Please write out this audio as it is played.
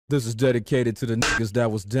This is dedicated to the niggas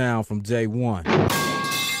that was down from day one.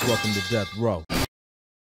 Welcome to Death Row.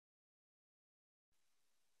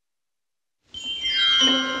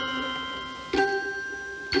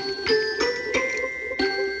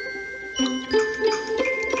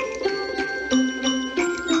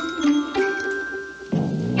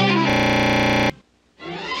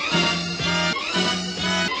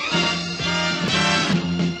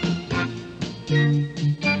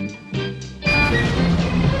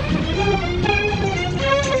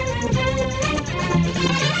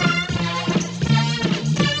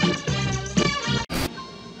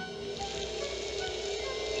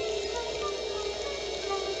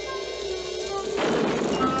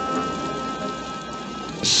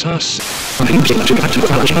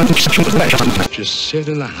 Just sit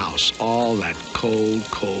in the house all that cold,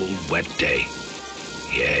 wet day.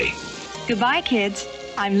 Yay. Goodbye, kids.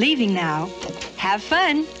 I'm leaving now. Have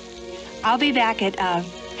fun. I'll be back at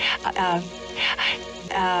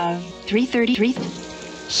 3:30.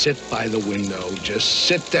 Sit by the window. Just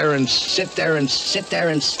sit there and sit there and sit there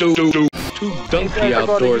and stew. Too dumpy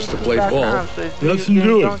outdoors to play ball. Nothing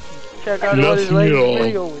doing. Nothing at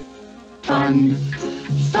all. Fun,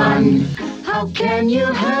 fun, how can you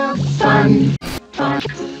have fun? Fun,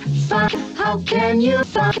 fun, how can you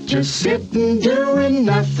fun? Just sitting doing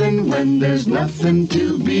nothing when there's nothing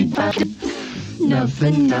to be done.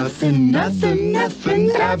 Nothing, nothing, nothing,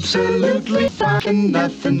 nothing, absolutely fucking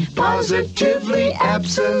nothing. Positively,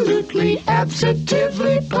 absolutely,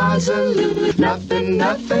 absolutely, positively. Nothing,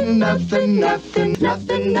 nothing, nothing, nothing,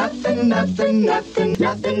 nothing, nothing, nothing, nothing,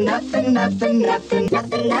 nothing, nothing, nothing, nothing, nothing,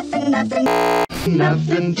 nothing, nothing,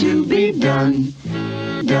 nothing to be done,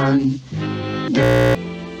 done,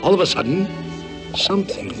 done. All of a sudden,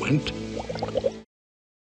 something went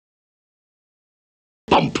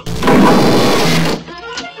bump.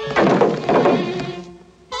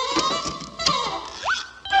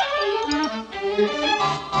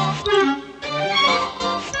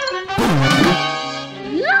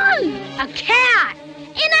 A cat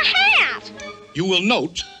in a hat. You will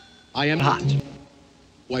note I am hot.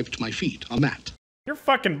 Wiped my feet on mat. You're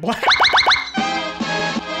fucking black.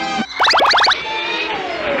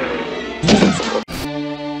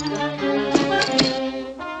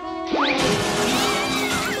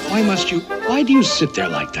 Why do you sit there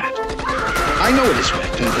like that? I know it is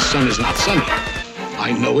wet and the sun is not sunny.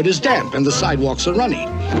 I know it is damp and the sidewalks are runny.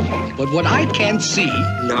 But what I can't see...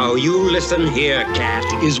 Now you listen here, cat.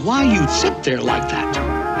 ...is why you sit there like that.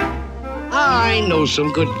 I know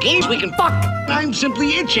some good games we can fuck. I'm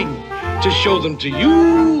simply itching to show them to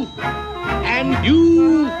you, and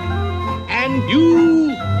you, and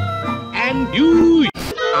you, and you.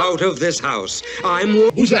 Out of this house.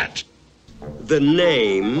 Who's that? The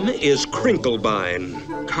name is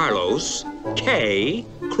Crinklebine. Carlos K.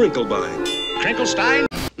 Crinklebine. Crinklestein?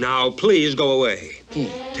 Now, please go away.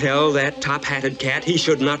 Tell that top-hatted cat he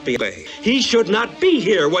should not be away. He should not be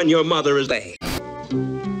here when your mother is away.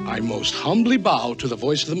 I most humbly bow to the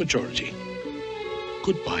voice of the majority.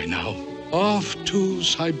 Goodbye now. Off to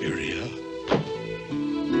Siberia.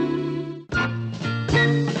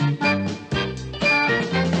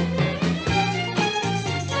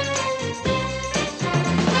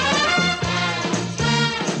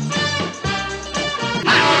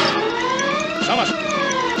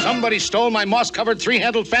 Somebody stole my moss-covered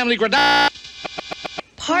three-handled family grenade.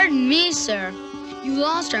 Pardon me, sir. You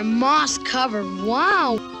lost our moss-covered,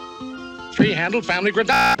 wow. Three-handled family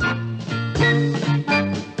grenade.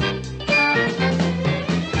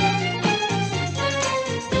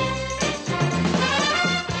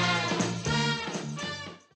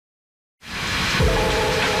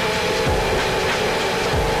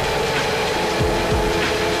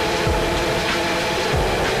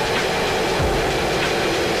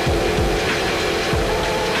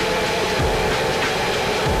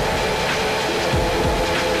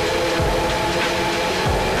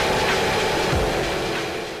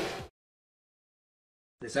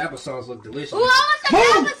 This applesauce look delicious. Ooh, I want some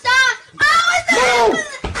applesauce! I want some applesauce! Move!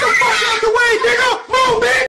 Get the fuck out the way, nigga! Move, bitch!